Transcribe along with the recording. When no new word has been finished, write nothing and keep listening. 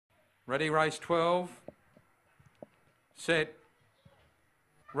Ready, race 12. Set.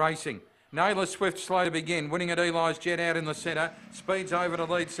 Racing. Naylor Swift slow to begin, winning at Eli's Jet out in the centre. Speeds over to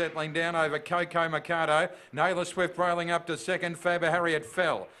lead, settling down over Coco Mikado. Naylor Swift railing up to second. Faber Harriet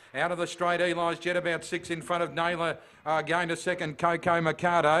fell. Out of the straight, Eli's Jet about 6 in front of Naylor. Going to second, Coco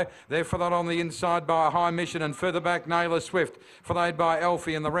Mikado. They're followed on the inside by High Mission, and further back, Naylor Swift. Followed by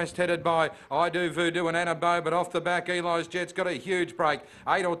Alfie, and the rest headed by I Do Voodoo and Anna Bow. But off the back, Eli's Jet's got a huge break.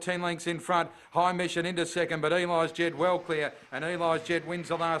 8 or 10 lengths in front. High Mission into second, but Eli's Jet well clear. And Eli's Jet wins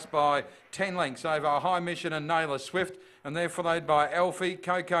the last by 10 lengths over High Mission and Naylor Swift. And they're followed by Alfie,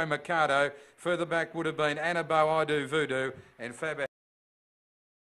 Coco Mikado. Further back would have been Anna Bow, I Do Voodoo, and Faber.